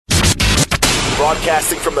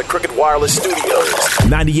Broadcasting from the Crooked Wireless Studios.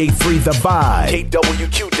 98.3 The Vibe.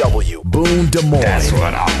 KWQW. Boone, Des Moines. That's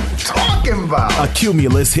what I'm talking about. A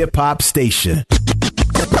Cumulus hip-hop station.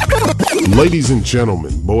 Ladies and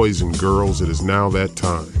gentlemen, boys and girls, it is now that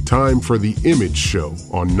time. Time for the Image Show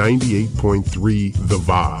on 98.3 The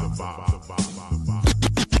Vibe.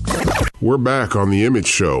 We're back on the Image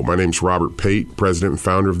Show. My name's Robert Pate, president and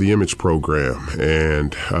founder of the Image Program.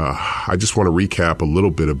 And I just want to recap a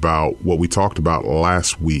little bit about what we talked about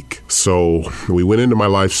last week. So we went into my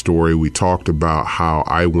life story. We talked about how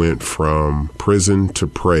I went from prison to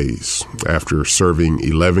praise after serving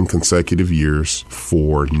 11 consecutive years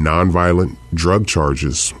for nonviolent drug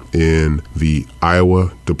charges in the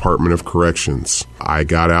Iowa Department of Corrections. I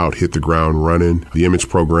got out, hit the ground running. The Image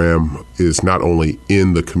Program is not only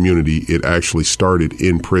in the community, it actually started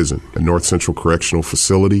in prison, a North Central Correctional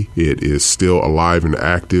Facility. It is still alive and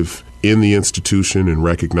active in the institution and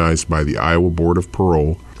recognized by the Iowa Board of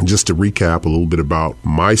Parole. And just to recap a little bit about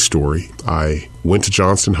my story, I went to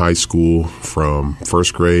Johnston High School from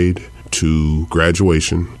first grade to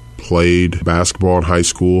graduation. Played basketball in high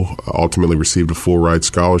school, ultimately received a full ride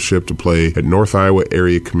scholarship to play at North Iowa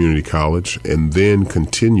Area Community College, and then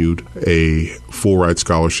continued a full ride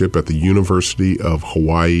scholarship at the University of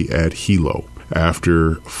Hawaii at Hilo.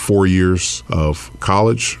 After 4 years of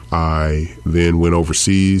college, I then went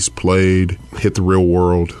overseas, played, hit the real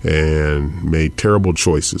world, and made terrible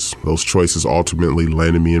choices. Those choices ultimately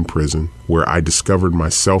landed me in prison, where I discovered my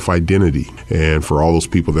self-identity. And for all those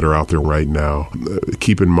people that are out there right now,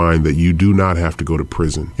 keep in mind that you do not have to go to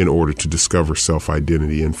prison in order to discover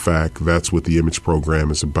self-identity. In fact, that's what the Image Program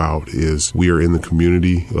is about, is we are in the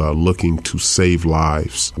community looking to save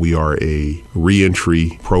lives. We are a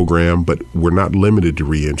reentry program, but we're not limited to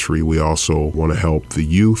reentry. We also want to help the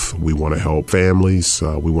youth. We want to help families.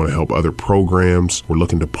 We want to help other programs. We're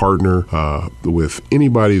looking to partner with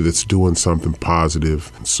anybody that's doing something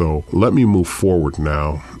positive. So let me move forward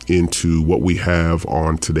now into what we have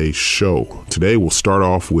on today's show. Today we'll start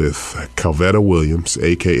off with Calvetta Williams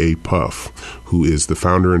AKA Puff, who is the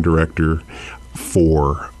founder and director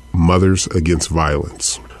for Mothers Against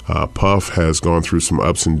Violence. Puff has gone through some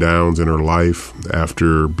ups and downs in her life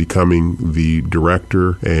after becoming the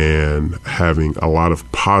director and having a lot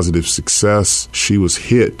of positive success. She was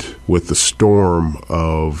hit with the storm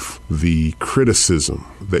of the criticism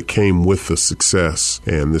that came with the success.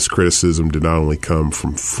 And this criticism did not only come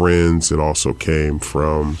from friends, it also came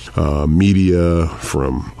from media,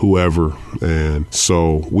 from whoever. And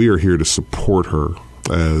so we are here to support her.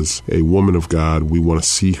 As a woman of God, we want to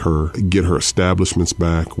see her get her establishments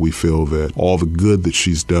back. We feel that all the good that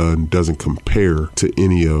she's done doesn't compare to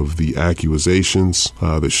any of the accusations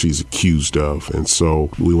that she's accused of. And so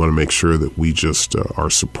we want to make sure that we just are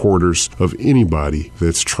supporters of anybody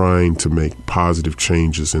that's trying to make positive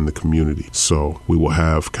changes in the community. So we will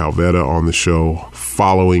have Calvetta on the show.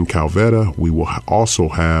 Following Calvetta, we will also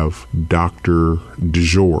have Dr.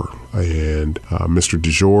 DeJear. And Mr.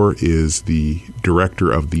 DeJear is the director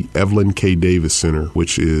of the Evelyn K Davis Center,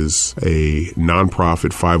 which is a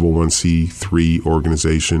nonprofit 501c3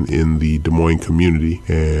 organization in the Des Moines community.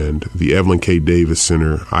 And the Evelyn K Davis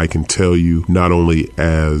Center, I can tell you, not only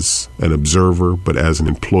as an observer, but as an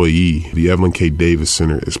employee, the Evelyn K Davis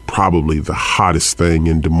Center is probably the hottest thing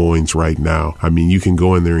in Des Moines right now. I mean, you can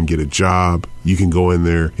go in there and get a job. You can go in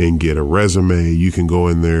there and get a resume. You can go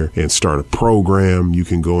in there and start a program. You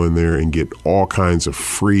can go in there and get all kinds of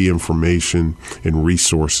free information and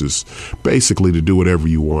resources, basically to do whatever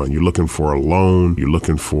you want. You're looking for a loan. You're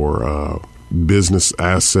looking for business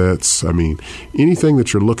assets. I mean, anything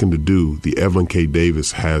that you're looking to do, the Evelyn K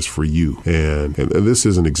Davis has for you. And this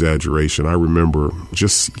is an exaggeration. I remember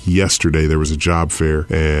just yesterday there was a job fair,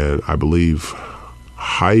 and I believe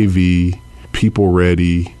Hy-Vee, People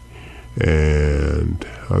Ready, and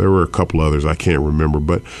there were a couple others I can't remember,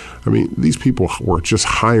 but I mean, these people were just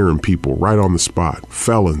hiring people right on the spot,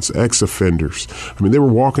 felons, ex-offenders. I mean, they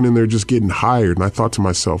were walking in there just getting hired, and I thought to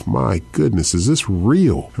myself, my goodness, is this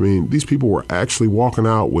real? I mean, these people were actually walking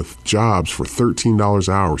out with jobs for $13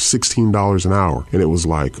 an hour, $16 an hour, and it was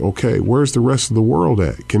like, okay, where's the rest of the world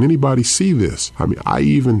at? Can anybody see this? I mean, I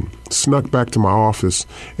even snuck back to my office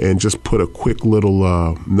and just put a quick little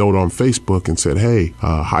note on Facebook and said, hey,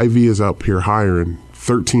 Hy-Vee is up here hiring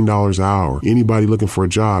 $13 an hour. Anybody looking for a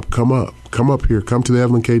job, come up here, come to the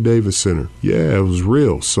Evelyn K Davis Center. Yeah, it was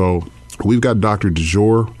real. So we've got Dr.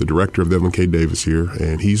 DeJear, the director of the Evelyn K Davis here,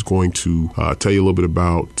 and he's going to tell you a little bit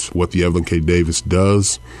about what the Evelyn K Davis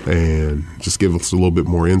does and just give us a little bit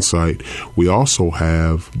more insight. We also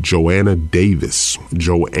have Joanna Davis.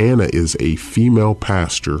 Joanna is a female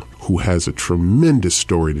pastor who has a tremendous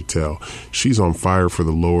story to tell. She's on fire for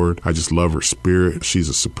the Lord. I just love her spirit. She's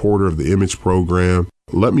a supporter of the Image program.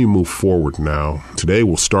 Let me move forward now. Today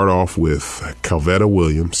we'll start off with Calvetta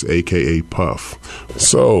Williams, AKA Puff.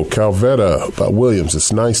 So, Calvetta Williams,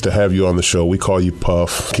 it's nice to have you on the show. We call you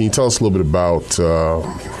Puff. Can you tell us a little bit about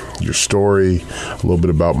your story, a little bit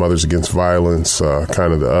about Mothers Against Violence,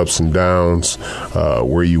 kind of the ups and downs,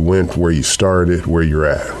 where you went, where you started, where you're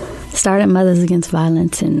at? Started Mothers Against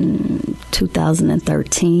Violence in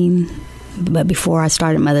 2013. But before I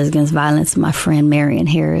started Mothers Against Violence, my friend Marion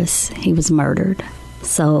Harris, he was murdered.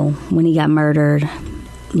 So when he got murdered,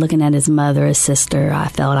 looking at his mother, his sister, I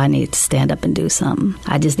felt I needed to stand up and do something.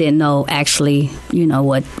 I just didn't know actually,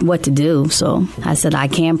 what to do. So I said, I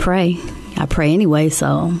can pray. I pray anyway.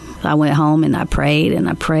 So I went home and I prayed and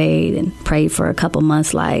I prayed and prayed for a couple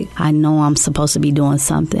months. Like, I know I'm supposed to be doing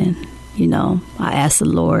something. I asked the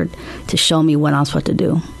Lord to show me what I'm supposed to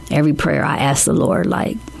do. Every prayer I asked the Lord,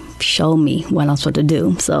 like, show me what I'm supposed to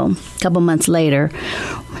do. So a couple months later,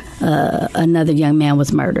 another young man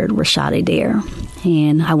was murdered, Rashad Adair.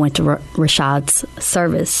 And I went to Rashad's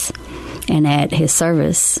service. And at his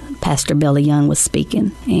service, Pastor Billy Young was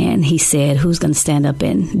speaking. And he said, who's going to stand up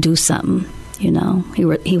and do something?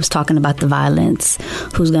 He was talking about the violence,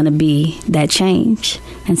 who's going to be that change.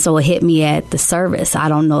 And so it hit me at the service. I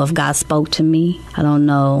don't know if God spoke to me. I don't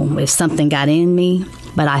know if something got in me,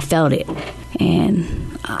 but I felt it.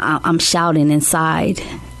 And I'm shouting inside,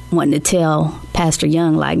 wanting to tell Pastor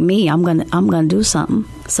Young, like me, I'm gonna do something.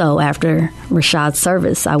 So after Rashad's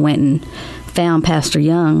service, I went and found Pastor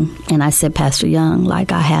Young, and I said, Pastor Young,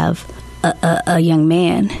 like, I have a young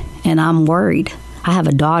man, and I'm worried. I have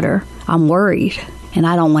a daughter. I'm worried, and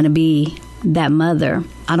I don't want to be that mother.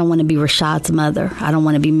 I don't want to be Rashad's mother. I don't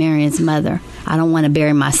want to be Marion's mother. I don't want to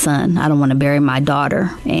bury my son. I don't want to bury my daughter.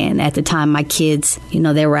 And at the time, my kids,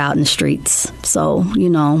 they were out in the streets. So,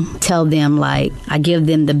 tell them, like, I give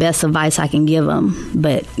them the best advice I can give them,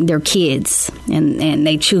 but they're kids, and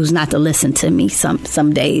they choose not to listen to me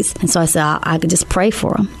some days. And so I said, I could just pray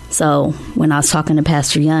for them. So when I was talking to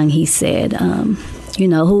Pastor Young, he said,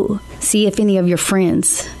 see if any of your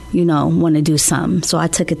friends, want to do something. So I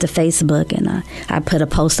took it to Facebook, and I put a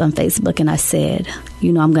post on Facebook, and I said,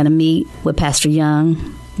 I'm going to meet with Pastor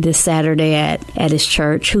Young this Saturday at his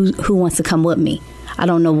church. Who wants to come with me? I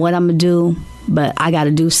don't know what I'm going to do, but I got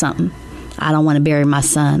to do something. I don't want to bury my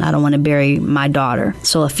son. I don't want to bury my daughter.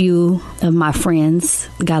 So a few of my friends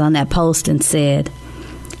got on that post and said,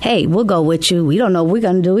 hey, we'll go with you. We don't know what we're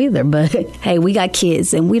going to do either, but hey, we got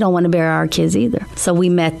kids and we don't want to bury our kids either. So we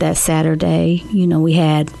met that Saturday. We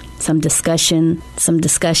had some discussions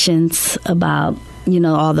about,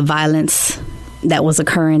 all the violence that was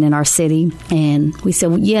occurring in our city. And we said,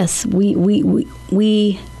 well, yes, we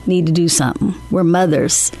need to do something. We're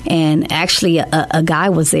mothers. And actually a guy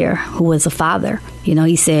was there who was a father.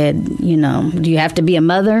 He said, do you have to be a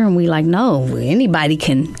mother? And we like, no, anybody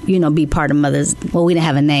can, be part of mothers. Well, we didn't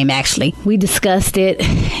have a name, actually. We discussed it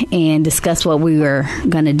and discussed what we were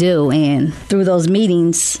going to do. And through those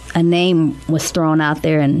meetings, a name was thrown out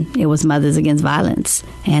there, and it was Mothers Against Violence.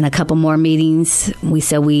 And a couple more meetings, we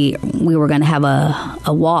said we were going to have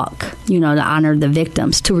a walk, to honor the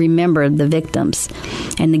victims, to remember the victims,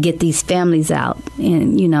 and to get these families out,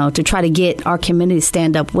 and, to try to get our community to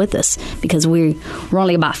stand up with us, because we're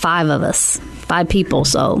only about 5 people.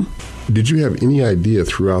 So, did you have any idea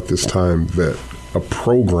throughout this time that a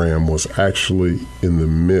program was actually in the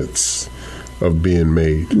midst of being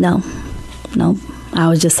made? No. I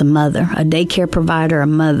was just a mother, a daycare provider, a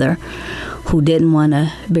mother who didn't want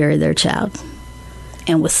to bury their child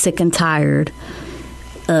and was sick and tired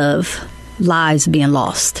of lives being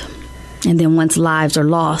lost. And then once lives are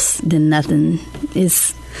lost, then nothing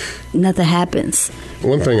happens.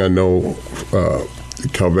 One thing I know,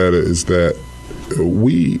 Calvetta, is that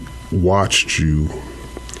we watched you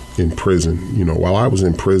in prison. While I was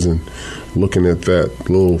in prison, looking at that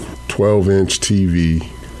little 12-inch TV,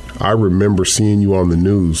 I remember seeing you on the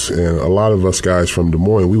news. And a lot of us guys from Des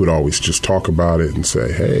Moines, we would always just talk about it and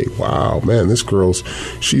say, hey, wow, man, this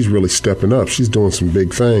she's really stepping up. She's doing some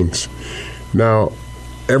big things. Now,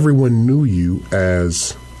 everyone knew you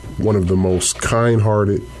as one of the most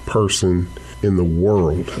kind-hearted person in the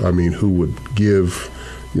world. I mean, who would give,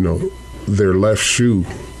 their left shoe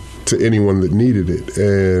to anyone that needed it.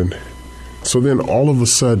 And so then all of a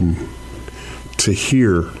sudden, to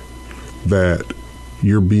hear that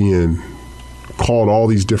you're being called all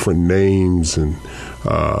these different names, and,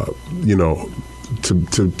 to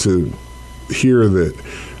hear that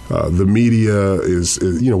the media is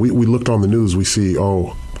we looked on the news, we see,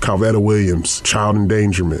 Calvetta Williams, child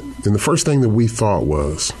endangerment. And the first thing that we thought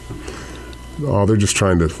was, oh, they're just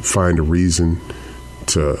trying to find a reason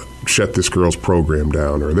to shut this girl's program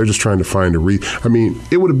down, or they're just trying to find a reason. I mean,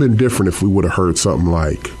 it would have been different if we would have heard something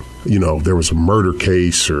like, there was a murder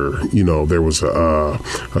case, or, there was a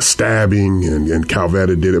stabbing and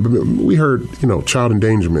Calvetta did it. But we heard, child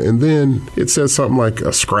endangerment. And then it said something like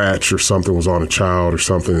a scratch or something was on a child or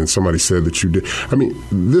something, and somebody said that you did. I mean,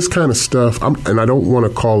 this kind of stuff, and I don't want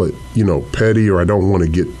to call it, petty, or I don't want to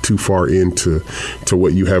get too far into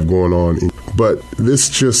what you have going on. But this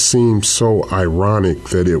just seems so ironic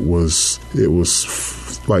that it was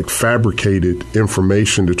like fabricated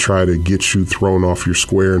information to try to get you thrown off your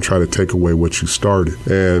square and try to take away what you started.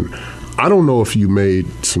 And I don't know if you made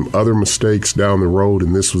some other mistakes down the road,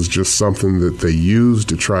 and this was just something that they used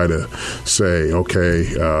to try to say, okay,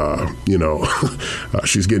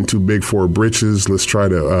 she's getting too big for her britches. Let's try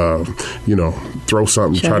to, throw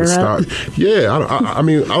something, Shut try to stop. Up. Yeah, I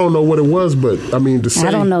mean, I don't know what it was, but I mean, to say.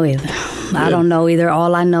 I don't know either. I don't know either.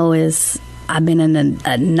 All I know is I've been in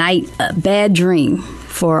a bad dream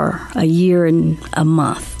for a year and a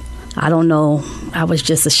month. I don't know. I was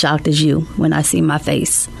just as shocked as you when I see my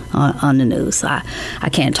face on the news. I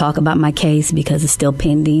can't talk about my case because it's still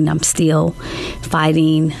pending. I'm still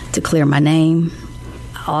fighting to clear my name.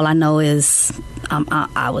 All I know is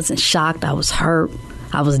I was in shock. I was hurt.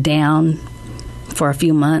 I was down for a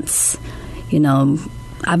few months.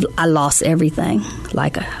 I lost everything.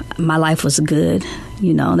 Like, my life was good.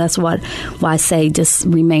 That's why I say just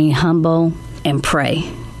remain humble and pray,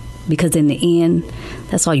 because in the end,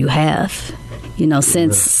 that's all you have.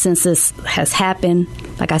 Since this has happened,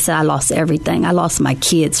 like I said, I lost everything. I lost my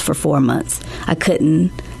kids for 4 months. I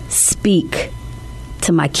couldn't speak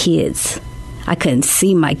to my kids. I couldn't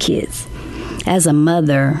see my kids. As a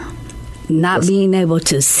mother, not being able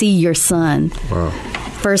to see your son. Wow.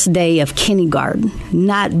 First day of kindergarten,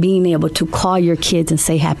 not being able to call your kids and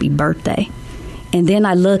say happy birthday. And then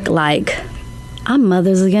I look like I'm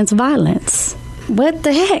Mothers Against Violence. What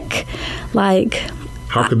the heck? Like,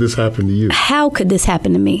 how could this happen to you? How could this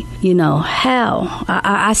happen to me? How?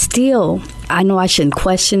 I know I shouldn't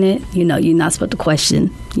question it. You're not supposed to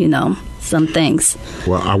question, some things.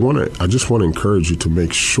 Well, I just want to encourage you to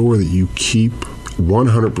make sure that you keep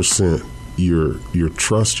 100% your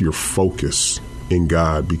trust, your focus in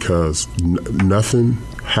God, because nothing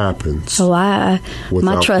happens. So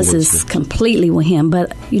my trust is completely with Him.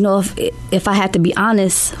 But if I had to be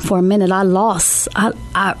honest, for a minute, I lost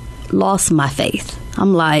my faith.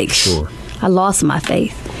 I'm like, sure. I lost my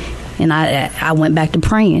faith, and I went back to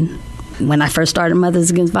praying. When I first started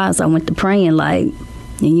Mothers Against Violence, I went to praying,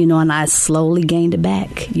 and I slowly gained it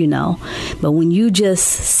back. But when you just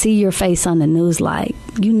see your face on the news,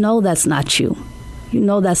 that's not you.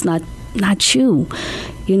 That's not you.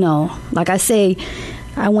 Like I say,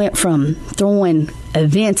 I went from throwing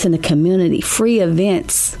events in the community, free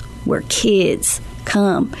events where kids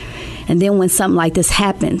come, and then when something like this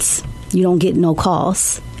happens, you don't get no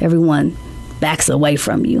calls. Everyone backs away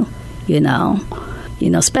from you,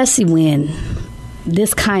 especially when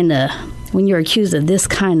when you're accused of this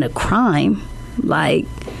kind of crime. Like,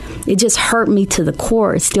 it just hurt me to the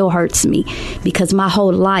core. It still hurts me, because my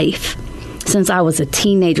whole life, since I was a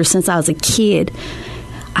teenager, since I was a kid,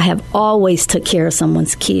 I have always took care of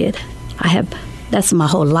someone's kid. That's my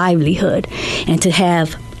whole livelihood. And to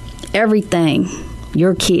have everything,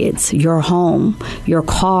 your kids, your home, your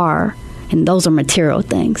car, and those are material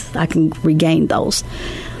things. I can regain those.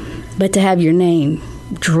 But to have your name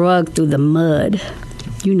dragged through the mud,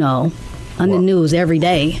 on the news every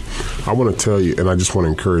day. I want to tell you, and I just want to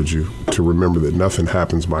encourage you to remember that nothing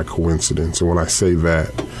happens by coincidence. And when I say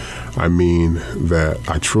that, I mean that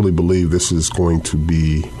I truly believe this is going to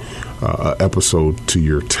be an episode to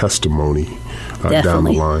your testimony down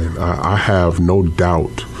the line. I have no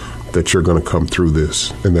doubt that you're going to come through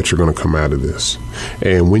this and that you're going to come out of this.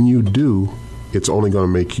 And when you do, it's only going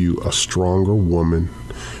to make you a stronger woman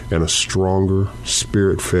and a stronger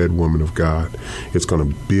spirit-fed woman of God. It's going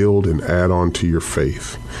to build and add on to your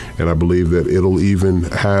faith. And I believe that it'll even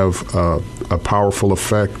have a powerful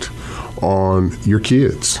effect on your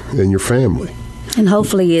kids and your family. And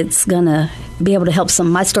hopefully it's going to be able to help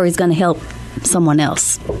my story is going to help someone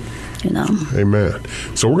else. Amen.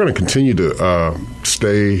 So we're going to continue to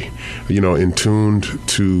stay, in tuned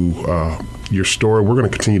to your story. We're going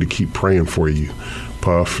to continue to keep praying for you,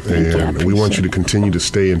 Puff, and we want you to continue to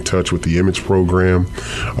stay in touch with the Image program.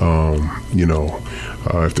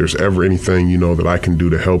 If there's ever anything that I can do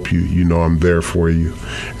to help you, I'm there for you.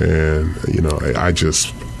 And I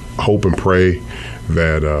just hope and pray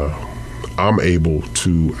that I'm able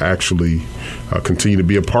to actually continue to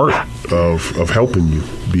be a part of helping you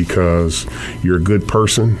because you're a good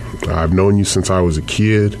person. I've known you since I was a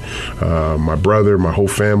kid. My brother, my whole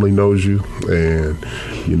family knows you. And,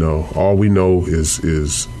 all we know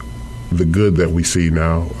is the good that we see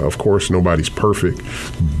now. Of course, nobody's perfect,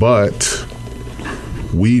 but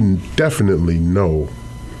we definitely know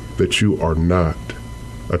that you are not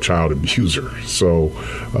a child abuser. So,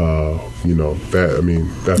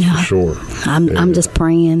 that's for sure. I'm just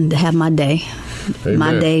praying to have my day.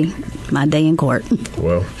 Amen. My day in court.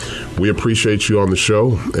 Well, we appreciate you on the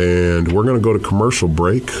show, and we're going to go to commercial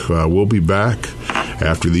break. We'll be back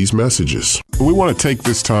after these messages. We want to take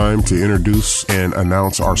this time to introduce and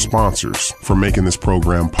announce our sponsors for making this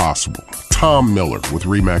program possible. Tom Miller with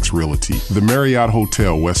Remax Realty, the Marriott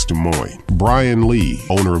Hotel, West Des Moines, Brian Lee,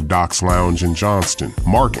 owner of Doc's Lounge in Johnston,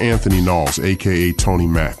 Mark Anthony Knowles, a.k.a. Tony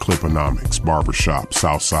Mack, Cliponomics, Barbershop,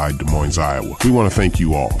 Southside, Des Moines, Iowa. We want to thank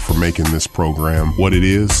you all for making this program what it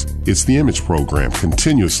is. It's the Image Program,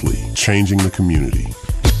 continuously changing the community.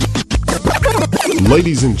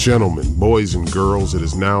 Ladies and gentlemen, boys and girls, it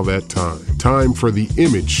is now that time. Time for the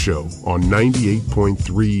Image Show on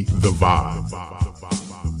 98.3 The Vibe.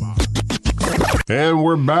 And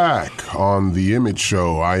we're back on the Image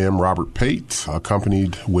Show. I am Robert Pate,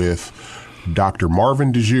 accompanied with Dr.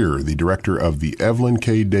 Marvin DeJear, the director of the Evelyn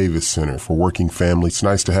K Davis Center for Working Families. It's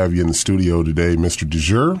nice to have you in the studio today, Mr.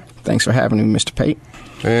 DeJear. Thanks for having me, Mr. Pate.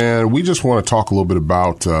 And we just want to talk a little bit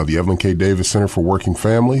about the Evelyn K Davis Center for Working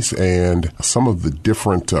Families and some of the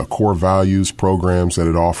different core values programs that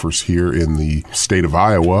it offers here in the state of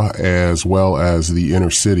Iowa, as well as the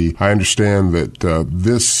inner city. I understand that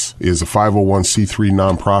this is a 501c3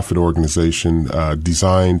 nonprofit organization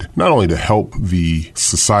designed not only to help the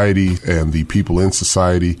society and the people in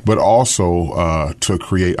society, but also to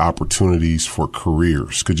create opportunities for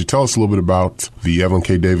careers. Could you tell us a little bit about the Evelyn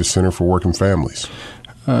K Davis Center for Working Families?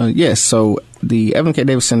 Yes. So the Evelyn K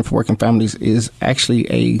Davis Center for Working Families is actually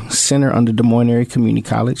a center under Des Moines Area Community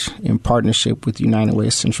College in partnership with United Way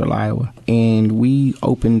of Central Iowa. And we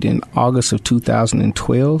opened in August of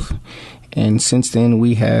 2012. And since then,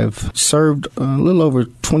 we have served a little over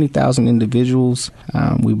 20,000 individuals.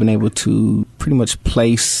 We've been able to pretty much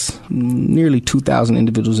place nearly 2,000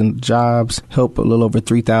 individuals in jobs, help a little over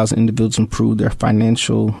 3,000 individuals improve their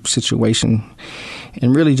financial situation,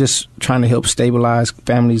 and really just trying to help stabilize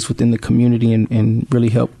families within the community and really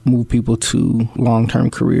help move people to long-term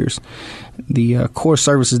careers. The core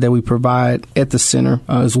services that we provide at the center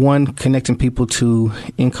is one, connecting people to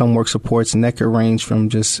income work supports, and that could range from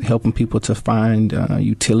just helping people to find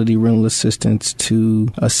utility rental assistance to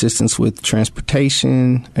assistance with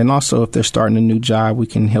transportation. And also, if they're starting a new job, we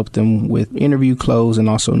can help them with interview clothes and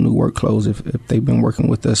also new work clothes if they've been working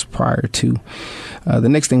with us prior to. The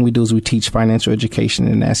next thing we do is we teach financial education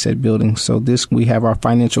and asset building. So we have our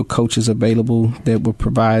financial coaches available that will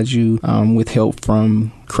provide you with help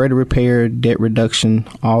from credit repair, debt reduction,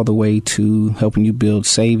 all the way to helping you build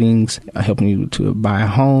savings, helping you to buy a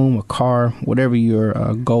home, a car, whatever your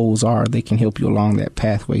goals are, they can help you along that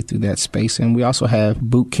pathway through that space. And we also have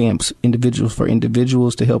boot camps,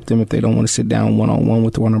 individuals to help them if they don't want to sit down one-on-one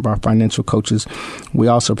with one of our financial coaches. We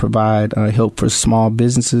also provide help for small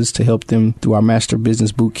businesses to help them through our Master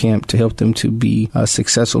Business Boot Camp to help them to be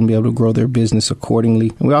successful and be able to grow their business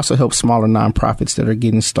accordingly. And we also help smaller nonprofits that are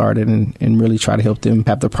getting started and really try to help them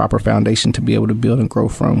have the proper foundation to be able to build and grow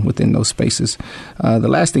from within those spaces. The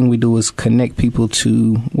last thing we do is connect people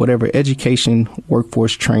to whatever education,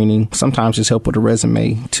 workforce training, sometimes just help with a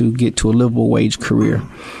resume to get to a livable wage career.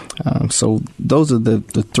 So those are the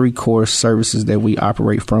three core services that we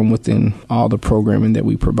operate from within all the programming that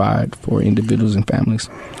we provide for individuals and families.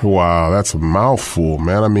 Wow, that's a mouthful,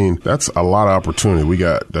 man. I mean, that's a lot of opportunity. We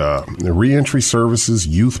got reentry services,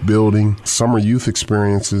 youth building, summer youth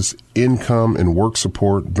experiences, income and work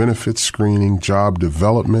support, benefits screening, job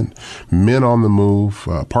development, men on the move,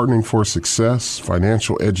 partnering for success,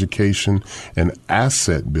 financial education, and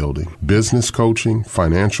asset building, business coaching,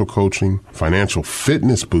 financial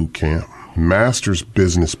fitness boot camp, master's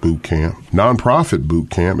business boot camp, nonprofit boot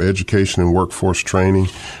camp, education and workforce training.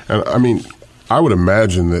 And I mean, I would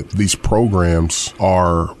imagine that these programs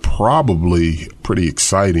are probably pretty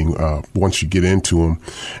exciting once you get into them.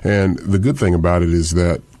 And the good thing about it is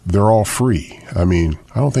that they're all free. I mean,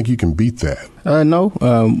 I don't think you can beat that.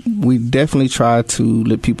 No, we definitely try to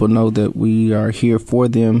let people know that we are here for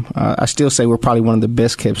them. I still say we're probably one of the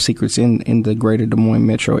best kept secrets in the greater Des Moines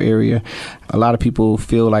metro area. A lot of people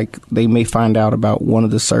feel like they may find out about one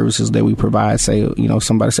of the services that we provide. Say,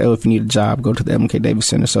 somebody say, if you need a job, go to the Evelyn K Davis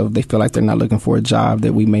Center. So if they feel like they're not looking for a job,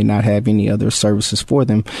 that we may not have any other services for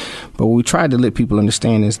them. But what we try to let people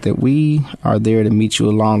understand is that we are there to meet you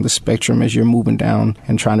along the spectrum as you're moving down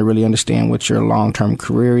and trying to really understand what your long-term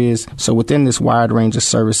career is. So within this wide range of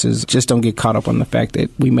services, just don't get caught up on the fact that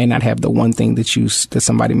we may not have the one thing that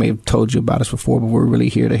somebody may have told you about us before, but we're really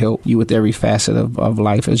here to help you with every facet of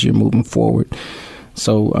life as you're moving forward.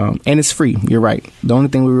 So, and it's free. You're right. The only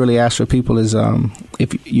thing we really ask for people is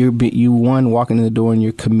if you walking in the door and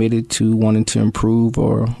you're committed to wanting to improve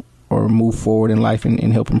or move forward in life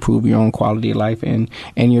and help improve your own quality of life and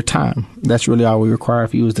your time. That's really all we require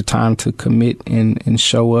of you is the time to commit and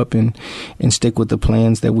show up and stick with the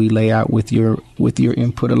plans that we lay out with your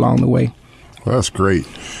input along the way. Well, that's great.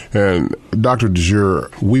 And Dr.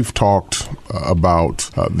 DeJear, we've talked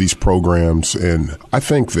about these programs, and I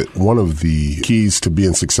think that one of the keys to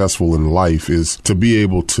being successful in life is to be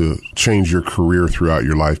able to change your career throughout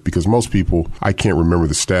your life, because most people, I can't remember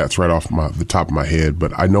the stats right off the top of my head,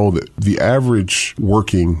 but I know that the average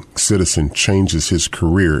working citizen changes his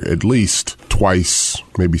career at least twice,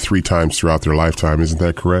 maybe 3 times throughout their lifetime. Isn't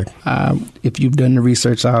that correct? If you've done the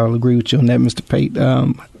research, I'll agree with you on that, Mr. Pate.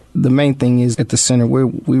 The main thing is at the center,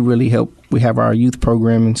 we really help. We have our youth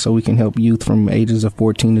programming, so we can help youth from ages of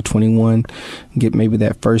 14 to 21 get maybe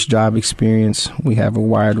that first job experience. We have a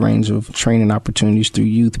wide range of training opportunities through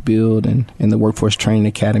Youth Build and the Workforce Training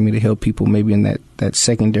Academy to help people maybe in that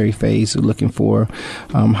secondary phase of looking for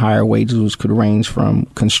higher wages, which could range from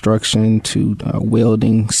construction to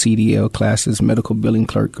welding, CDL classes, medical billing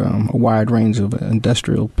clerk, a wide range of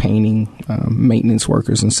industrial painting, maintenance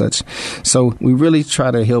workers and such. So we really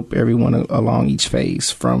try to help everyone along each phase,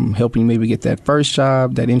 from helping maybe get that first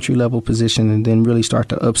job, that entry-level position, and then really start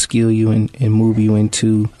to upskill you and move you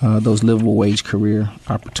into those livable wage career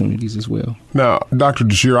opportunities as well. Now, Dr.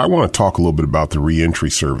 DeJear, I want to talk a little bit about the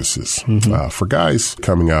reentry services. Mm-hmm. For guys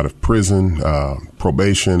coming out of prison,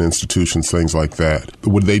 probation institutions, things like that,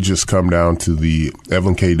 would they just come down to the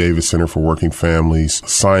Evelyn K Davis Center for Working Families,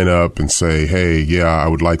 sign up and say, hey, yeah, I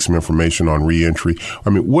would like some information on reentry?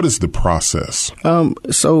 I mean, what is the process?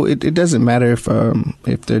 So it doesn't matter if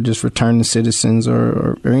they're just returning citizens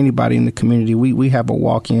or anybody in the community. We have a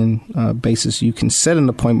walk-in basis. You can set an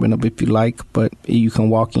appointment up if you like, but you can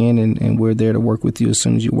walk in and we're there to work with you as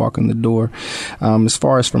soon as you walk in the door. As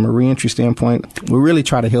far as from a reentry standpoint, we really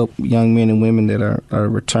try to help young men and women that are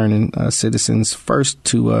returning citizens first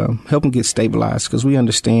to help them get stabilized, because we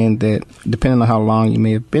understand that depending on how long you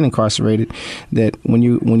may have been incarcerated, that when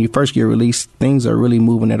you first get released, things are really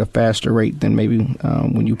moving at a faster rate than maybe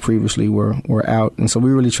when you previously were out. And so we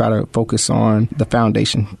really try to focus on the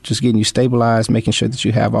foundation, just getting you stabilized, making sure that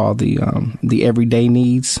you have all the everyday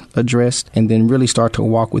needs addressed, and then really start to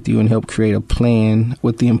walk with you and help create a plan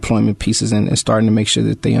with the employment pieces and starting to make sure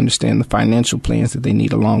that they understand the financial plans that they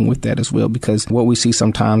need along with that as well. Because what we see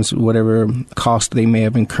sometimes, whatever cost they may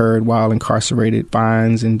have incurred while incarcerated,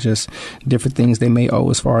 fines and just different things they may owe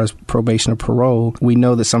as far as probation or parole, we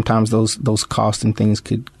know that sometimes those costs and things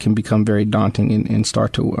can become very daunting and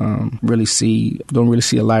start to don't really see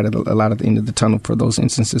a light at the end of the tunnel for those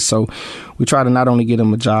instances. So we try to not only get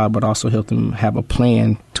them a job, but also help them have a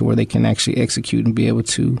plan to where they can actually execute and be able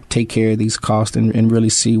to take care of these costs and really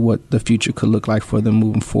see what the future could look like for them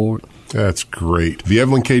moving forward. That's great. The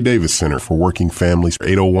Evelyn K Davis Center for Working Families,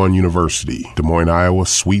 801 University, Des Moines, Iowa,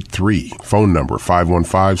 Suite 3. Phone number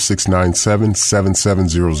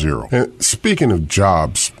 515-697-7700. And speaking of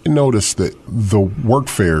jobs, I noticed that the work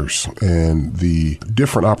fairs and the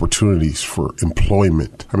different opportunities for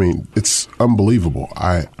employment, I mean, it's unbelievable.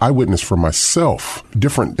 I witnessed for myself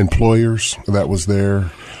different employers that was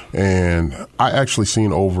there, and I actually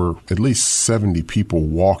seen over at least 70 people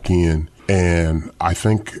walk in. And I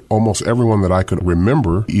think almost everyone that I could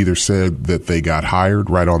remember either said that they got hired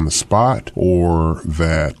right on the spot, or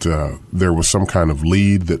that there was some kind of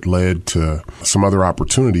lead that led to some other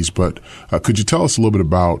opportunities. But could you tell us a little bit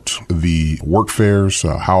about the work fairs,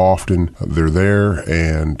 how often they're there,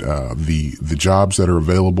 and the jobs that are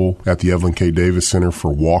available at the Evelyn K Davis Center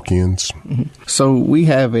for walk-ins? Mm-hmm. So we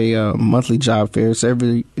have a monthly job fair. It's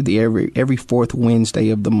every fourth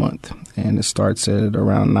Wednesday of the month, and it starts at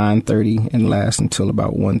around 9:30 2:30 and last until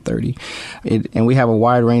about 1:30. And we have a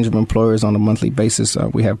wide range of employers on a monthly basis.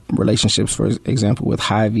 We have relationships, for example, with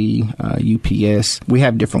Hy-Vee, UPS. We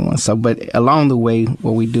have different ones. So, but along the way,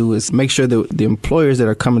 what we do is make sure that the employers that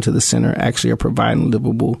are coming to the center actually are providing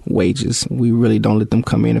livable wages. We really don't let them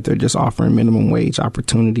come in if they're just offering minimum wage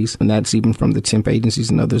opportunities. And that's even from the temp agencies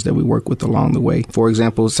and others that we work with along the way. For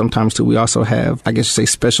example, sometimes too, we also have, I guess you say,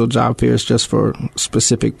 special job fairs just for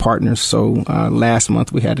specific partners. So last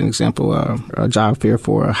month we had an example, a job fair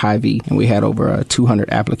for Hy-Vee, and we had over 200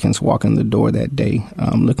 applicants walk in the door that day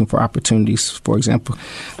looking for opportunities. For example,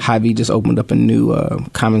 Hy-Vee just opened up a new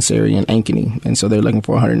commissary in Ankeny, and so they're looking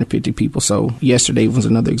for 150 people. So yesterday was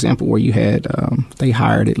another example where you had, they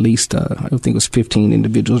hired at least, I think it was 15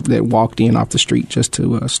 individuals that walked in off the street just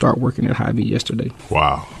to start working at Hy-Vee yesterday.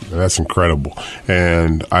 Wow, that's incredible.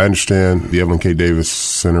 And I understand the Evelyn K Davis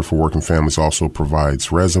Center for Working Families also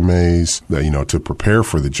provides resumes that, to prepare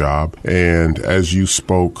for the job. And as you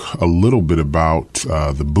spoke a little bit about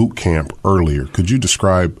the boot camp earlier, could you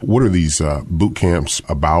describe what are these boot camps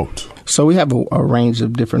about? So we have a range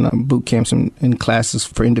of different boot camps and classes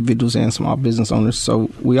for individuals and small business owners. So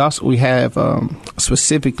we have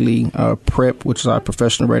specifically PREP, which is our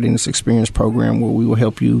professional readiness experience program, where we will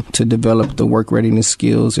help you to develop the work readiness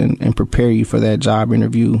skills and prepare you for that job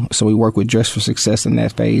interview. So we work with Dress for Success in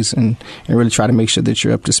that phase and really try to make sure that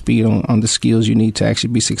you're up to speed on the skills you need to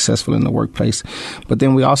actually be successful in the workplace. But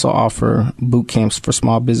then we also offer boot camps for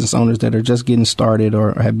small business owners that are just getting started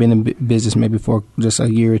or have been in business maybe for just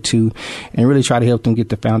a year or two, and really try to help them get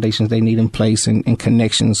the foundations they need in place and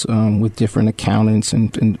connections with different accountants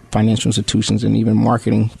and financial institutions and even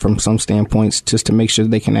marketing from some standpoints, just to make sure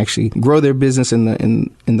that they can actually grow their business in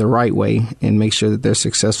the right way and make sure that they're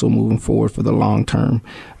successful moving forward for the long term.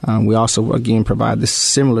 We also, again, provide the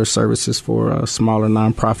similar services for smaller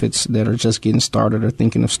nonprofits that are just getting started or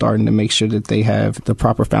thinking of starting, to make sure that they have the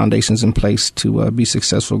proper foundations in place to be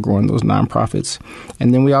successful growing those nonprofits.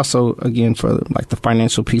 And then we also, again, for like the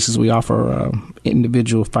financial pieces, we offer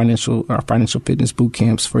individual financial fitness boot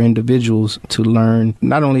camps for individuals to learn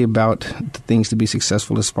not only about the things to be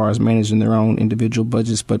successful as far as managing their own individual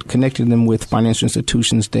budgets, but connecting them with financial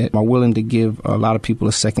institutions that are willing to give a lot of people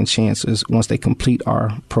a second chance. As once they complete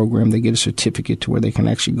our program, they get a certificate to where they can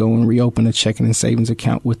actually go and reopen a checking and savings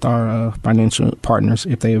account with our financial partners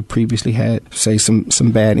if they have previously had, say,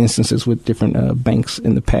 some bad instances with different banks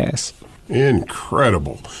in the past.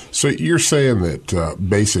 Incredible. So you're saying that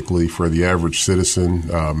basically for the average citizen,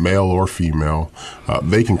 male or female,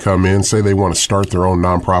 they can come in, say they want to start their own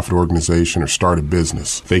nonprofit organization or start a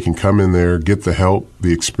business. They can come in there, get the help,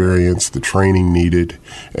 the experience, the training needed,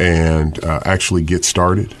 and actually get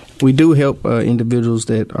started. We do help individuals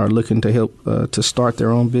that are looking to help to start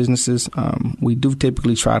their own businesses. We do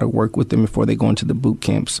typically try to work with them before they go into the boot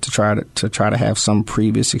camps to try to have some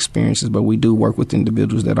previous experiences. But we do work with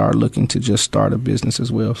individuals that are looking to just start a business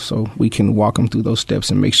as well. So we can walk them through those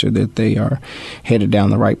steps and make sure that they are headed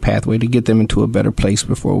down the right pathway to get them into a better place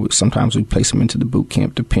before sometimes we place them into the boot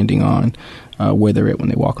camp, depending on where they're at when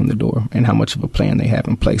they walk in the door and how much of a plan they have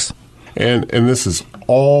in place. And this is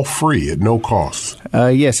all free at no cost?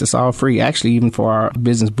 Yes, it's all free. Actually, even for our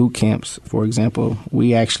business boot camps, for example,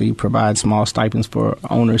 we actually provide small stipends for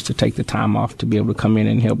owners to take the time off to be able to come in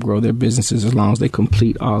and help grow their businesses, as long as they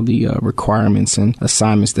complete all the requirements and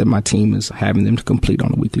assignments that my team is having them to complete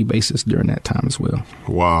on a weekly basis during that time as well.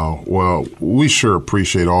 Wow. Well, we sure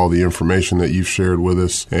appreciate all the information that you've shared with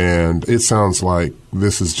us, and it sounds like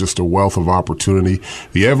this is just a wealth of opportunity.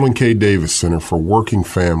 The Evelyn K Davis Center for Working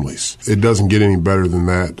Families. It doesn't get any better than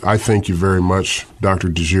that. I thank you very much, Dr.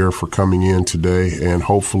 DeJear, for coming in today, and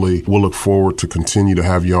hopefully we'll look forward to continue to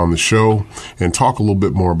have you on the show and talk a little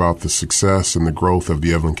bit more about the success and the growth of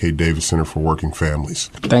the Evelyn K Davis Center for Working Families.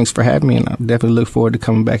 Thanks for having me, and I definitely look forward to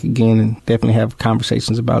coming back again and definitely have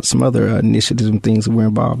conversations about some other initiatives and things that we're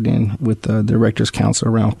involved in with the Directors Council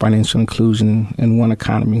around financial inclusion and One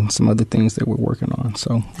Economy and some other things that we're working on.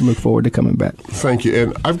 So look forward to coming back. Thank you.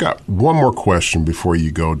 And I've got one more question before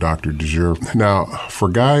you go, Dr. DeJear. Now, for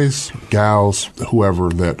guys, gals, whoever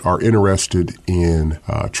that are interested in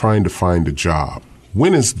trying to find a job,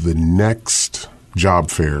 when is the next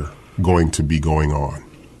job fair going to be going on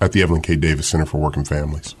at the Evelyn K Davis Center for Working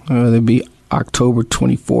Families? There'll be October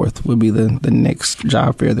 24th will be the next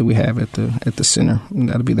job fair that we have at the center. And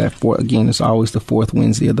that'll be that again, it's always the fourth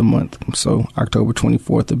Wednesday of the month. So October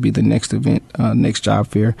 24th will be the next event, next job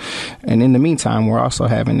fair. And in the meantime, we're also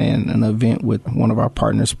having an event with one of our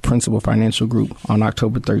partners, Principal Financial Group, on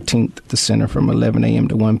October 13th at the center from 11 a.m.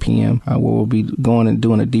 to 1 p.m., where we'll be going and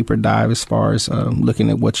doing a deeper dive as far as looking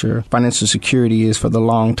at what your financial security is for the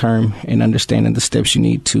long term and understanding the steps you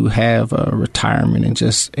need to have a retirement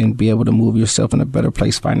and be able to move yourself in a better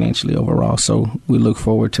place financially overall. So we look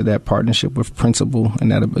forward to that partnership with Principal,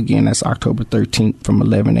 and that's October 13th from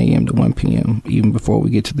 11 a.m. to 1 p.m., even before we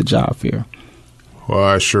get to the job fair. Well,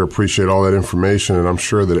 I sure appreciate all that information, and I'm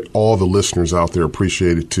sure that all the listeners out there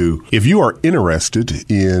appreciate it too. If you are interested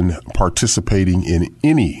in participating in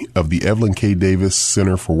any of the Evelyn K Davis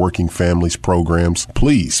Center for Working Families programs,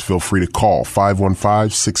 please feel free to call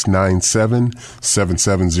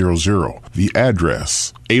 515-697-7700. The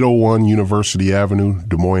address, 801 University Avenue,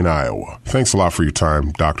 Des Moines, Iowa. Thanks a lot for your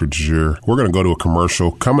time, Dr. DeJear. We're going to go to a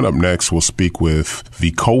commercial. Coming up next, we'll speak with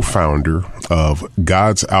the co-founder of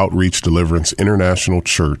God's Outreach Deliverance International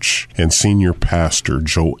Church and senior pastor,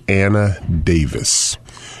 Joanna Davis.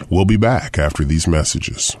 We'll be back after these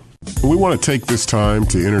messages. We want to take this time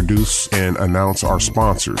to introduce and announce our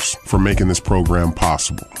sponsors for making this program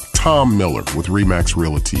possible. Tom Miller with Remax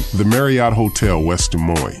Realty, the Marriott Hotel, West Des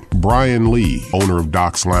Moines, Brian Lee, owner of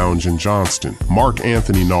Doc's Lounge in Johnston, Mark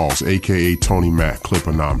Anthony Knowles, a.k.a. Tony Mack,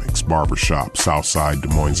 Cliponomics, Barbershop, Southside Des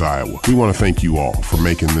Moines, Iowa. We want to thank you all for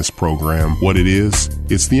making this program what it is.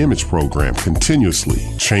 It's the Image Program, continuously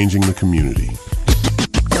changing the community.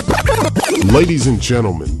 Ladies and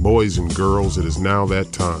gentlemen, boys and girls, it is now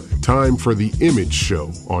that time. Time for the Image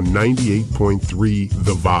Show on 98.3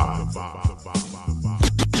 The Vibe.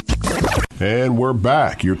 And we're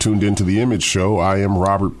back. You're tuned into the Image Show. I am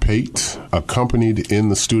Robert Pate. Accompanied in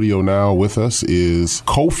the studio now with us is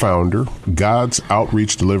co-founder, God's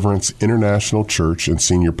Outreach Deliverance International Church and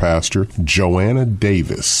senior pastor, Joanna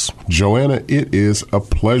Davis. Joanna, it is a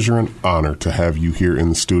pleasure and honor to have you here in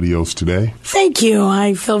the studios today. Thank you.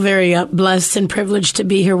 I feel very blessed and privileged to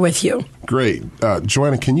be here with you. Great.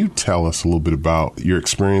 Joanna, can you tell us a little bit about your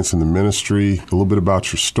experience in the ministry, a little bit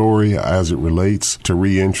about your story as it relates to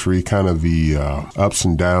reentry, kind of the ups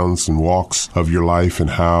and downs and walks of your life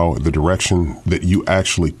and how the direction that you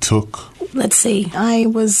actually took? Let's see. I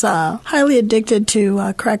was highly addicted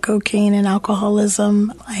to crack cocaine and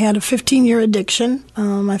alcoholism. I had a 15-year addiction.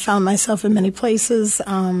 I found myself in many places,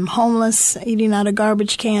 homeless, eating out of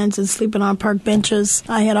garbage cans and sleeping on park benches.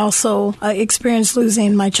 I had also experienced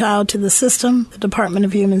losing my child to the system, the Department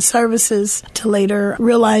of Human Services, to later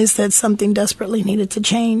realize that something desperately needed to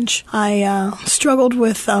change. I struggled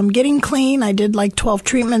with getting clean. I did like 12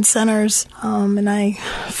 treatment centers, and I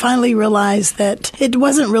finally realized that it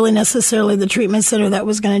wasn't really necessarily the treatment center that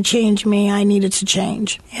was going to change me. I needed to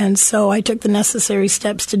change. And so I took the necessary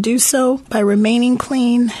steps to do so by remaining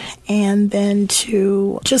clean and then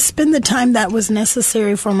to just spend the time that was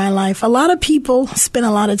necessary for my life. A lot of people spend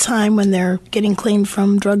a lot of time when they're getting clean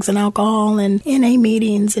from drugs and alcohol and NA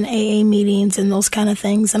meetings and AA meetings and those kind of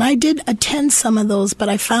things. And I did attend some of those, but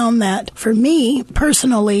I found that for me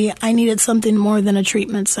personally, I needed something more than a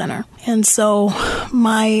treatment center. And so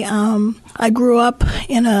I grew up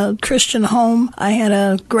in a Christian home. I had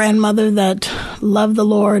a grandmother that loved the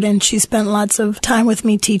Lord, and she spent lots of time with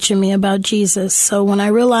me teaching me about Jesus. So when I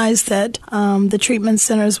realized that the treatment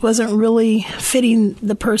centers wasn't really fitting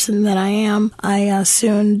the person that I am, I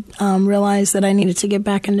soon realized that I needed to get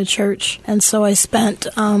back into church. And so I spent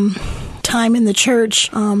time in the church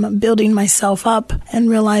building myself up and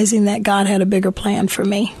realizing that God had a bigger plan for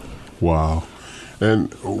me. Wow.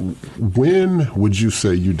 And when would you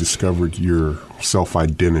say you discovered your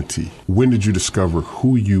self-identity? When did you discover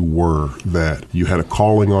who you were, that you had a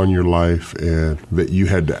calling on your life and that you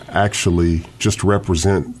had to actually just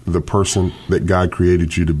represent the person that God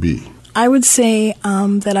created you to be? I would say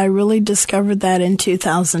that I really discovered that in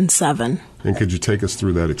 2007. And could you take us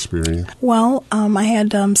through that experience? Well, I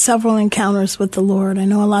had several encounters with the Lord. I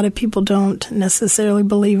know a lot of people don't necessarily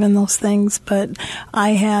believe in those things, but I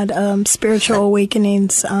had spiritual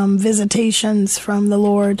awakenings, visitations from the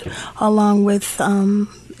Lord, along with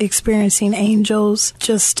experiencing angels,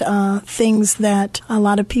 just things that a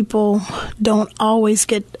lot of people don't always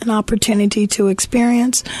get an opportunity to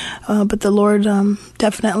experience. But the Lord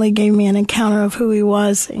definitely gave me an encounter of who He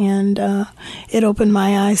was, and it opened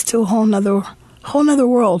my eyes to a whole nother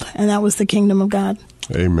world, and that was the kingdom of God.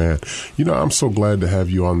 Amen. You know, I'm so glad to have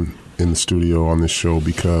you on in the studio on this show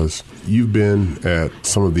because you've been at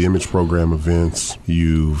some of the Image Program events.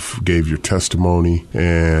 You've gave your testimony,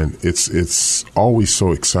 and it's always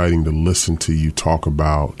so exciting to listen to you talk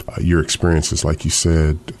about your experiences. Like you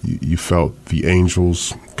said, you felt the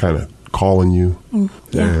angels kind of calling you,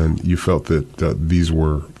 and you felt that these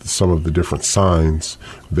were some of the different signs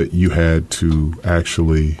that you had to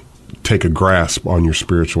actually take a grasp on your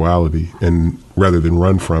spirituality, and rather than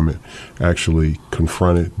run from it, actually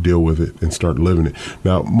confront it, deal with it, and start living it.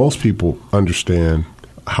 Now, most people understand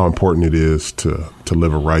how important it is to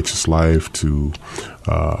live a righteous life, to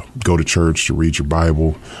go to church, to read your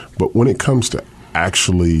Bible. But when it comes to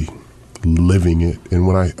actually living it, and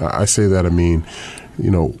when I say that, I mean,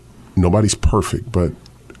 nobody's perfect, but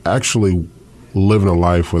actually living a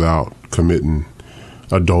life without committing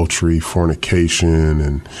adultery, fornication,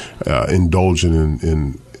 and indulging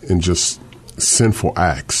in just sinful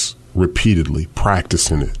acts repeatedly,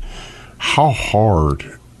 practicing it. How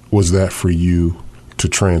hard was that for you to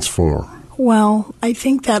transform? Well, I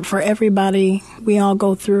think that for everybody, we all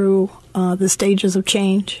go through the stages of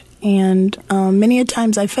change. And many a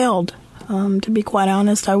times I failed. To be quite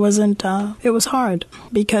honest, I wasn't, it was hard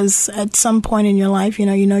because at some point in your life, you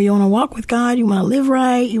want to walk with God, you want to live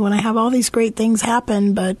right, you want to have all these great things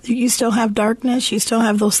happen, but you still have darkness, you still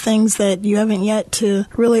have those things that you haven't yet to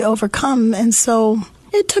really overcome. And so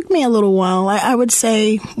it took me a little while. I would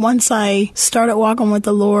say once I started walking with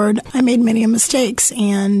the Lord, I made many mistakes.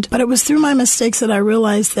 But it was through my mistakes that I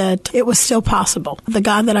realized that it was still possible. The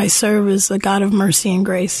God that I serve is a God of mercy and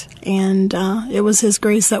grace. And it was His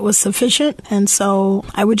grace that was sufficient. And so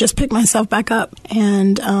I would just pick myself back up.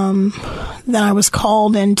 And then I was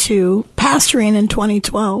called into pastoring in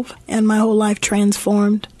 2012. And my whole life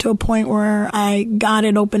transformed to a point where God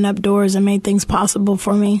had opened up doors and made things possible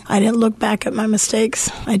for me. I didn't look back at my mistakes.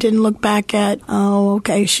 I didn't look back at,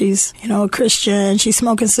 she's, a Christian, she's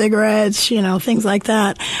smoking cigarettes, things like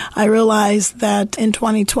that. I realized that in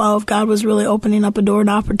 2012, God was really opening up a door and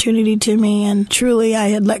opportunity to me. And truly, I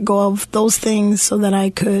had let go of those things so that I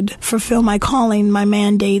could fulfill my calling, my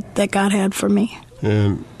mandate that God had for me.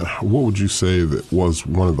 And what would you say that was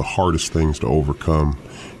one of the hardest things to overcome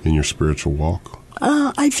in your spiritual walk?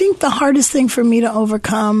 I think the hardest thing for me to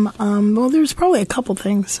overcome, there's probably a couple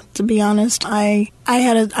things, to be honest. I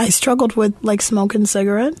struggled with like smoking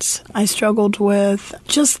cigarettes. I struggled with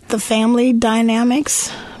just the family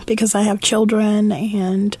dynamics because I have children,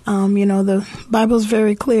 and the Bible's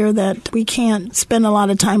very clear that we can't spend a lot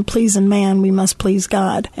of time pleasing man, we must please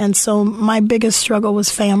God. And so my biggest struggle was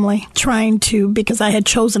family, because I had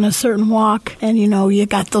chosen a certain walk, and you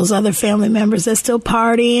got those other family members that still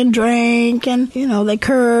party and drink, and they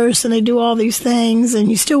curse and they do all these things, and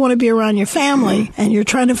you still want to be around your family, and you're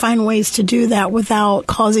trying to find ways to do that without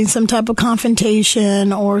causing some type of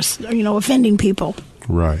confrontation or offending people.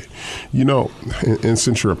 Right. And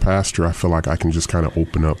since you're a pastor, I feel like I can just kind of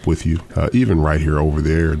open up with you, even right here over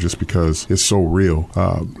there, just because it's so real.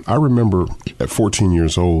 I remember at 14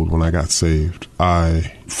 years old when I got saved,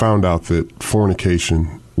 I found out that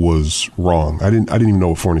fornication was wrong. I didn't even know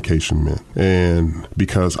what fornication meant. And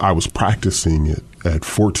because I was practicing it at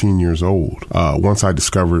 14 years old, once I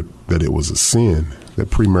discovered that it was a sin, that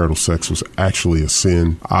premarital sex was actually a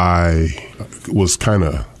sin, I was kind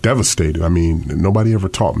of devastated. I mean, nobody ever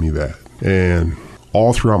taught me that. And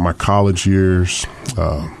all throughout my college years,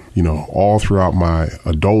 all throughout my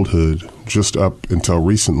adulthood, just up until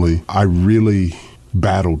recently, I really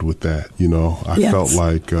battled with that.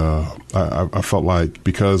 I felt like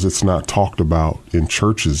because it's not talked about in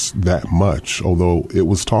churches that much, although it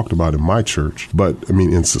was talked about in my church, but I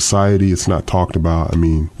mean, in society, it's not talked about. I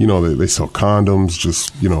mean, they sell condoms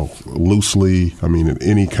just, loosely. I mean, in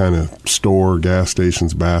any kind of store, gas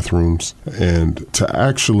stations, bathrooms, and to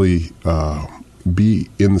actually be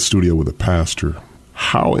in the studio with a pastor,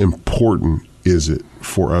 how important is it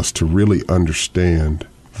for us to really understand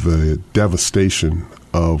the devastation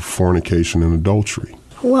of fornication and adultery?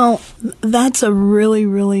 Well, that's a really,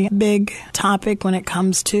 really big topic when it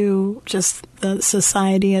comes to just the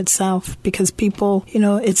society itself, because people,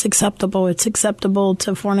 it's acceptable. It's acceptable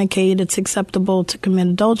to fornicate. It's acceptable to commit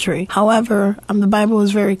adultery. However, the Bible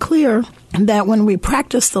is very clear that when we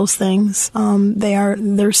practice those things,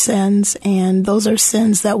 they're sins, and those are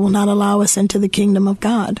sins that will not allow us into the kingdom of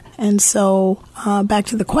God. And so back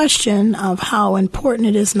to the question of how important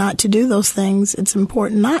it is not to do those things, it's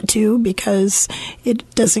important not to, because it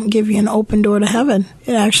doesn't give you an open door to heaven.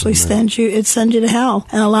 It actually sends you to hell.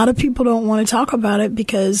 And a lot of people don't want to talk about it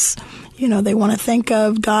because they want to think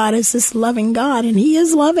of God as this loving God, and He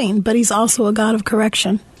is loving, but He's also a God of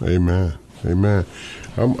correction. Amen. Amen.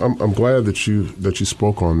 I'm glad that you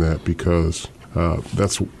spoke on that, because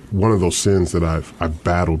that's one of those sins that I've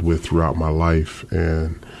battled with throughout my life,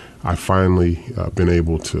 and I finally been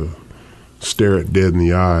able to stare it dead in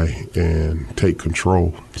the eye and take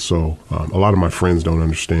control. So a lot of my friends don't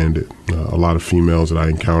understand it. A lot of females that I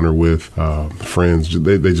encounter with, friends,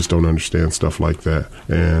 they just don't understand stuff like that.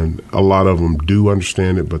 And a lot of them do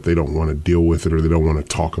understand it, but they don't want to deal with it, or they don't want to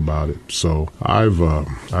talk about it. So I've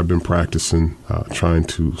been practicing trying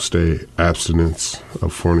to stay abstinence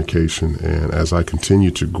of fornication. And as I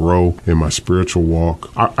continue to grow in my spiritual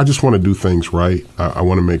walk, I just want to do things right. I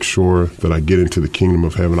want to make sure that I get into the kingdom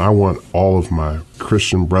of heaven. I want all of my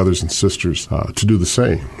Christian brothers and sisters to do the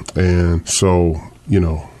same. And so,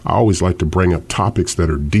 I always like to bring up topics that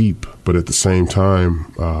are deep, but at the same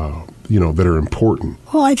time, that are important.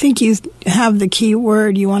 Well, I think you have the key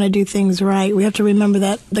word. You want to do things right. We have to remember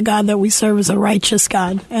that the God that we serve is a righteous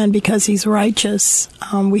God. And because he's righteous,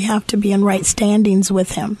 we have to be in right standings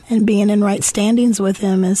with him. And being in right standings with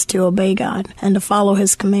him is to obey God and to follow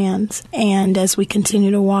his commands. And as we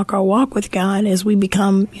continue to walk our walk with God, as we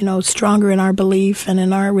become, stronger in our belief and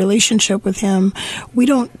in our relationship with him, we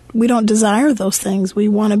don't desire those things. We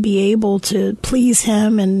want to be able to please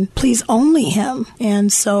him and please only him.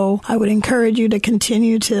 And so I would encourage you to continue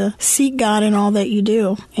to seek God in all that you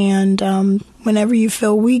do. And whenever you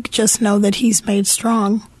feel weak, just know that he's made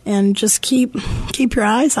strong. And just keep your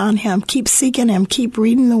eyes on him. Keep seeking him. Keep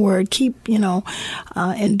reading the word. Keep,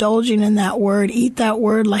 indulging in that word. Eat that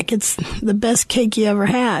word like it's the best cake you ever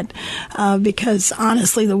had. Because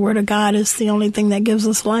honestly, the word of God is the only thing that gives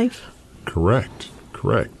us life. Correct.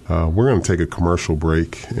 We're going to take a commercial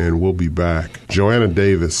break, and we'll be back. Joanna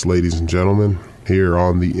Davis, ladies and gentlemen, here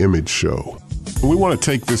on The Image Show. We want to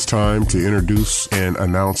take this time to introduce and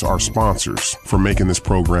announce our sponsors for making this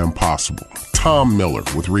program possible. Tom Miller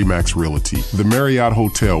with Remax Realty, the Marriott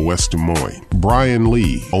Hotel, West Des Moines. Brian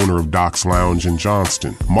Lee, owner of Doc's Lounge in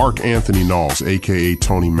Johnston. Mark Anthony Knowles, a.k.a.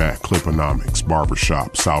 Tony Mack, Cliponomics,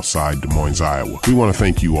 Barbershop, Southside, Des Moines, Iowa. We want to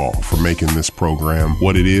thank you all for making this program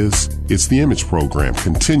what it is. It's the Image Program,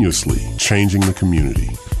 continuously changing the community.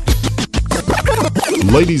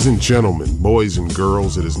 Ladies and gentlemen, boys and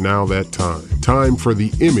girls, it is now that time. Time for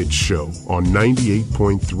The Image Show on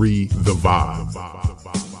 98.3 The Vibe.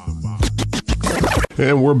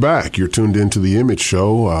 And we're back. You're tuned into The Image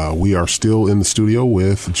Show. We are still in the studio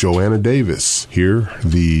with Joanna Davis here,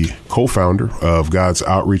 the co-founder of God's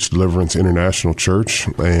Outreach Deliverance International Church.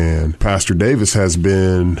 And Pastor Davis has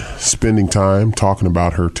been spending time talking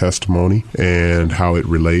about her testimony and how it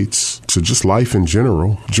relates to just life in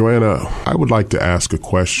general. Joanna, I would like to ask a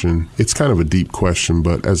question. It's kind of a deep question,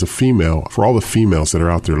 but as a female, for all the females that are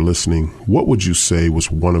out there listening, what would you say was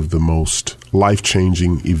one of the most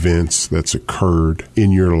life-changing events that's occurred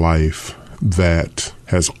in your life that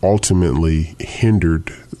has ultimately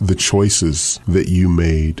hindered the choices that you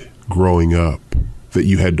made growing up that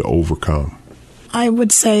you had to overcome? I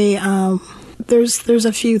would say there's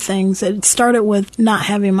a few things. It started with not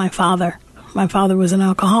having my father. My father was an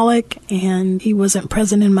alcoholic, and he wasn't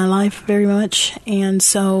present in my life very much. And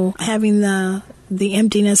so having the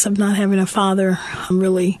emptiness of not having a father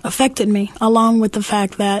really affected me, along with the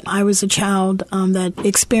fact that I was a child that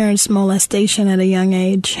experienced molestation at a young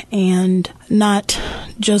age, and not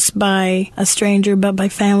just by a stranger, but by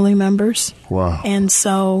family members. Wow. And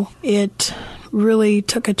so it really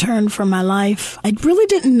took a turn for my life. I really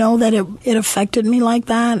didn't know that it affected me like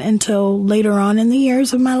that until later on in the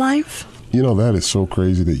years of my life. That is so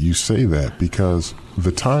crazy that you say that, because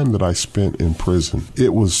the time that I spent in prison,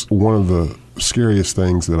 it was one of the scariest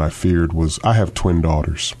things that I feared. Was I have twin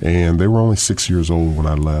daughters, and they were only 6 years old when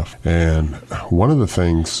I left. And one of the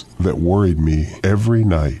things that worried me every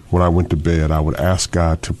night when I went to bed, I would ask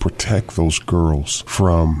God to protect those girls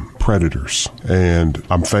from predators. And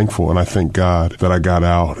I'm thankful, and I thank God that I got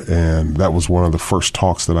out, and that was one of the first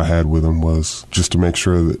talks that I had with him, was just to make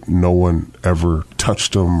sure that no one ever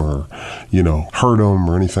touched them or, hurt them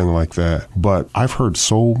or anything like that. But I've heard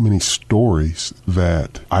so many stories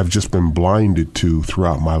that I've just been blinded to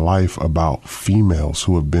throughout my life about females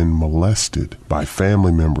who have been molested by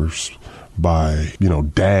family members, by,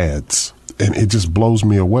 dads. And it just blows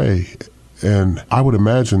me away. And I would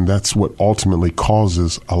imagine that's what ultimately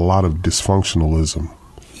causes a lot of dysfunctionalism.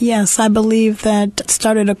 Yes, I believe that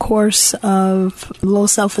started a course of low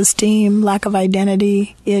self-esteem, lack of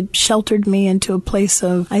identity. It sheltered me into a place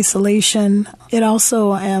of isolation. It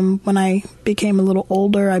also, when I became a little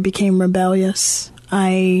older, I became rebellious.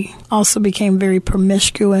 I also became very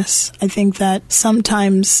promiscuous. I think that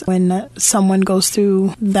sometimes when someone goes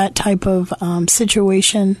through that type of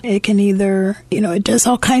situation, it can either, it does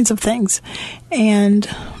all kinds of things. And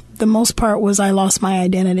the most part was I lost my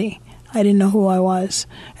identity. I didn't know who I was,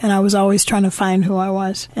 and I was always trying to find who I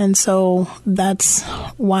was. And so that's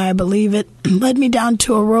why I believe it led me down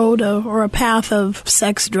to a road or a path of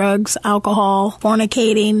sex, drugs, alcohol,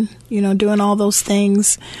 fornicating, doing all those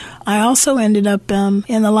things. I also ended up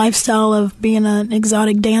in the lifestyle of being an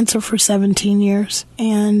exotic dancer for 17 years.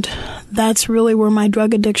 And that's really where my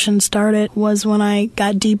drug addiction started, was when I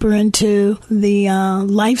got deeper into the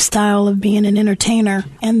lifestyle of being an entertainer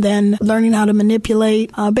and then learning how to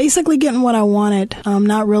manipulate, basically getting what I wanted,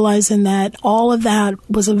 not realizing that all of that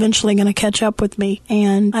was eventually going to catch up with me.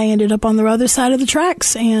 And I ended up on the other side of the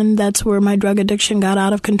tracks, and that's where my drug addiction got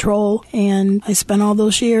out of control. And I spent all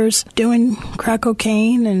those years doing crack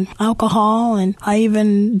cocaine and alcohol, and I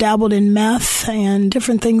even dabbled in meth and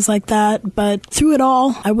different things like that. But through it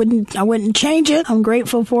all, I wouldn't change it. I'm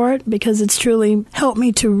grateful for it because it's truly helped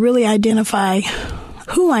me to really identify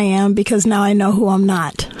who I am, because now I know who I'm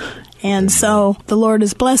not. And so the Lord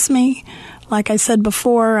has blessed me. Like I said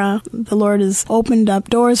before, the Lord has opened up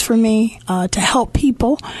doors for me to help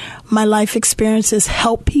people. My life experiences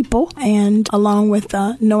help people, and along with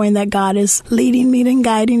knowing that God is leading me and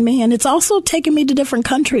guiding me. And it's also taken me to different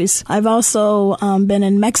countries. I've also been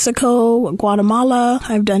in Mexico, Guatemala.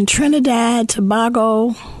 I've done Trinidad,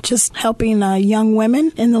 Tobago, just helping young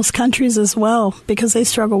women in those countries as well, because they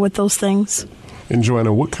struggle with those things. And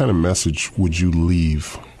Joanna, what kind of message would you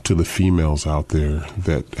leave to the females out there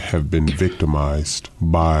that have been victimized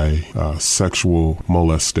by sexual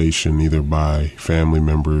molestation, either by family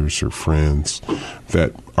members or friends,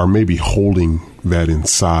 that are maybe holding that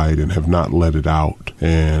inside and have not let it out,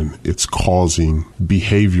 and it's causing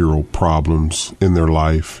behavioral problems in their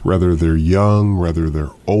life, whether they're young, whether they're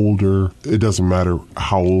older? It doesn't matter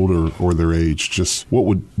how old or their age. Just what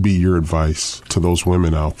would be your advice to those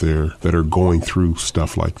women out there that are going through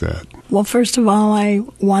stuff like that? Well, first of all, I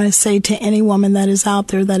want to say to any woman that is out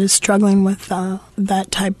there that is struggling with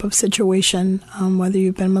that type of situation, whether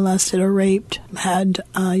you've been molested or raped, had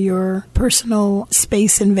your personal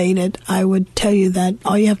space invaded, I would tell you that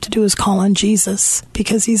all you have to do is call on Jesus,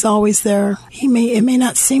 because he's always there. It may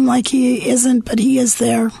not seem like he isn't, but he is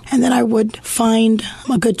there. And then I would find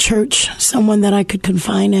a good church, someone that I could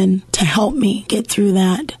confine in to help me get through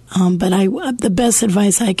that. But the best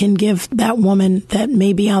advice I can give that woman that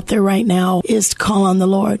may be out there right now is to call on the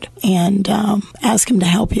Lord and ask him to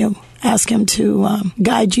help you. Ask him to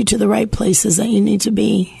guide you to the right places that you need to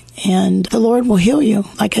be. And the Lord will heal you.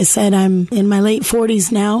 Like I said, I'm in my late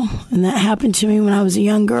 40s now, and that happened to me when I was a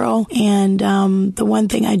young girl. And the one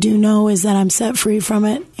thing I do know is that I'm set free from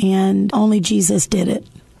it, and only Jesus did it.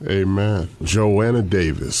 Amen. Joanna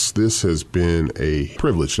Davis, this has been a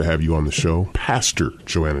privilege to have you on the show. Pastor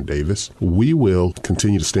Joanna Davis. We will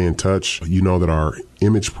continue to stay in touch. You know that our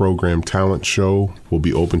Image Program Talent Show will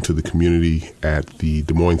be open to the community at the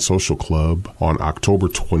Des Moines Social Club on October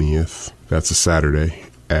 20th. That's a Saturday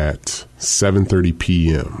at 7:30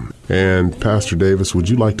 p.m. And Pastor Davis, would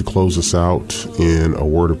you like to close us out in a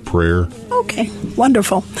word of prayer? Okay,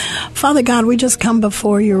 wonderful. Father God, we just come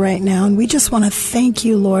before you right now, and we just want to thank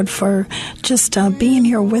you, Lord, for just being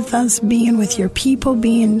here with us, being with your people,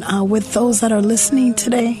 being with those that are listening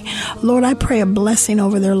today. Lord, I pray a blessing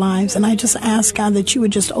over their lives, and I just ask, God, that you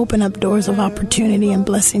would just open up doors of opportunity and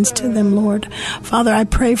blessings to them, Lord. Father, I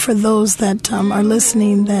pray for those that are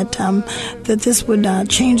listening, that this would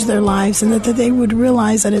change their lives, and that they would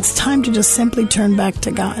realize that it's time to just simply turn back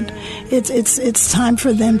to God. It's time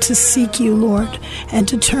for them to seek you, Lord, and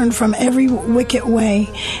to turn from every wicked way.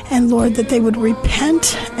 And Lord, that they would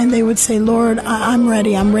repent and they would say, Lord, I'm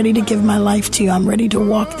ready. I'm ready to give my life to you. I'm ready to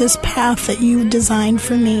walk this path that you designed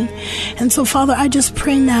for me. And so, Father, I just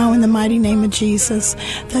pray now in the mighty name of Jesus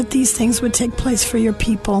that these things would take place for your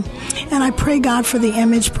people. And I pray, God, for the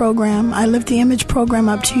Image Program. I lift the Image Program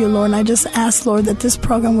up to you, Lord, and I just ask, Lord, that this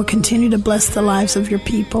program will continue to bless the lives of your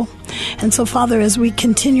people. And so, Father, as we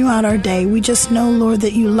continue out our day, we just know, Lord,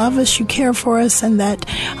 that you love us, you care for us, and that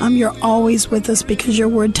you're always with us, because your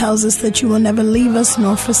word tells us that you will never leave us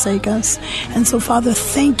nor forsake us. And so, Father,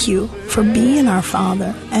 thank you for being our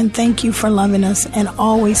Father, and thank you for loving us and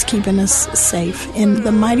always keeping us safe. In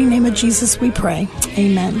the mighty name of Jesus, we pray.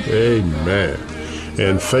 Amen. Amen.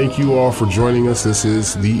 And thank you all for joining us. This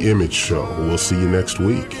is The Image Show. We'll see you next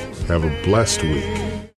week. Have a blessed week.